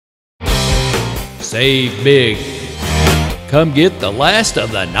Save big. Come get the last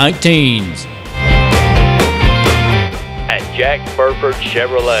of the 19s at Jack Burford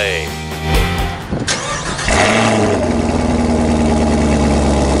Chevrolet.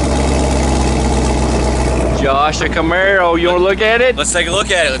 Josh, a Camaro. You want to look at it? Let's take a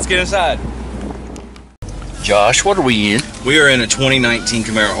look at it. Let's get inside. Josh, what are we in? We are in a 2019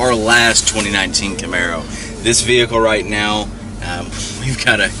 Camaro, our last 2019 Camaro. This vehicle right now, we've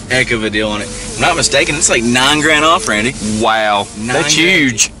got a heck of a deal on it. If I'm not mistaken, it's like $9 grand off, Randy. Wow, that's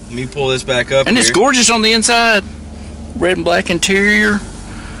huge. Let me pull this back up. And it's gorgeous on the inside. Red and black interior.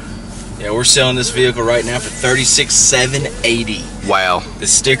 Yeah, we're selling this vehicle right now for $36,780. Wow. The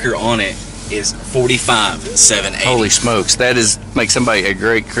sticker on it is $45,780. Holy smokes, that makes somebody a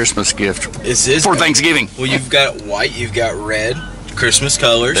great Christmas gift for Thanksgiving. Well, you've got white, you've got red, Christmas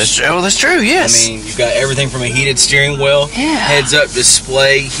colors. That's true, yes. I mean, you've got everything from a heated steering wheel, heads-up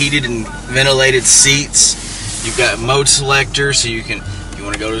display, heated and ventilated seats. You've got mode selector, so you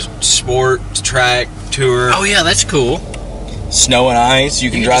want to go to sport, track, tour. Oh yeah, that's cool. Snow and ice,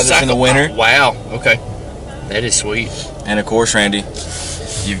 you can drive this in the winter. Oh, wow, okay. That is sweet. And of course, Randy,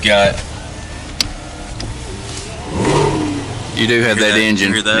 you've got... You do have that engine.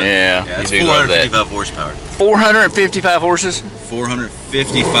 You hear that? Yeah, it's 455 horsepower. 455 horses?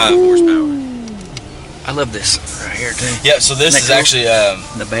 455 horsepower. I love this right here too. Yeah, so this is actually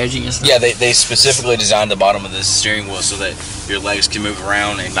the badging and stuff. Yeah, they specifically designed the bottom of this steering wheel so that your legs can move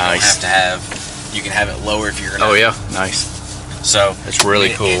around and you don't have you can have it lower if you're gonna. Oh yeah, nice. So that's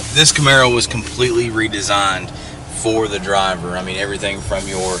really cool. This Camaro was completely redesigned for the driver. I mean, everything from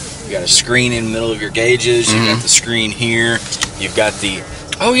you got a screen in the middle of your gauges, you've got the screen here, you've got the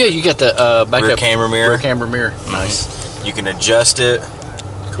you got the rear camera mirror. Rear camera mirror. Nice. You can adjust it.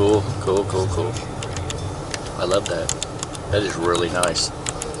 Cool. I love that. That is really nice.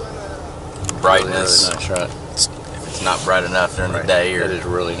 Brightness. Really nice, right? If it's not bright enough during the day, that is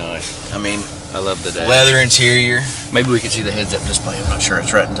really nice. I mean, I love the dash. Leather interior. Maybe we could see the heads-up display. I'm not sure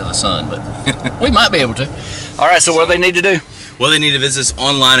it's right into the sun, but we might be able to. All right, so what do they need to do? Well, they need to visit us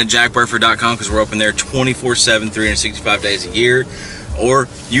online at jackburford.com because we're open there 24/7, 365 days a year. Or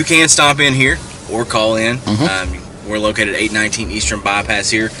you can stop in here or call in. We're located at 819 Eastern Bypass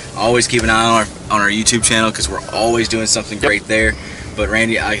here. Always keep an eye on our YouTube channel because we're always doing something great there. But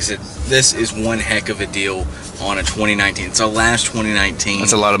Randy, like I said, this is one heck of a deal on a 2019. It's our last 2019.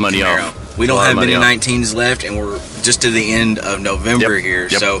 That's a lot of money Camaro. off. We don't have many 19s left, and we're just to the end of November here.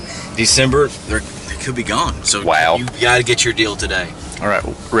 So December, they could be gone. So you got to get your deal today. All right,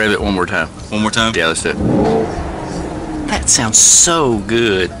 rev it one more time. One more time? Yeah, let's do it. That sounds so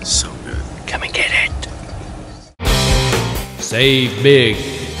good. So good. Come and get it. Save big.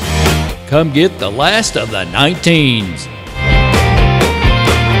 Come get the last of the 19s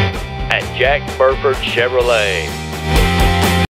at Jack Burford Chevrolet.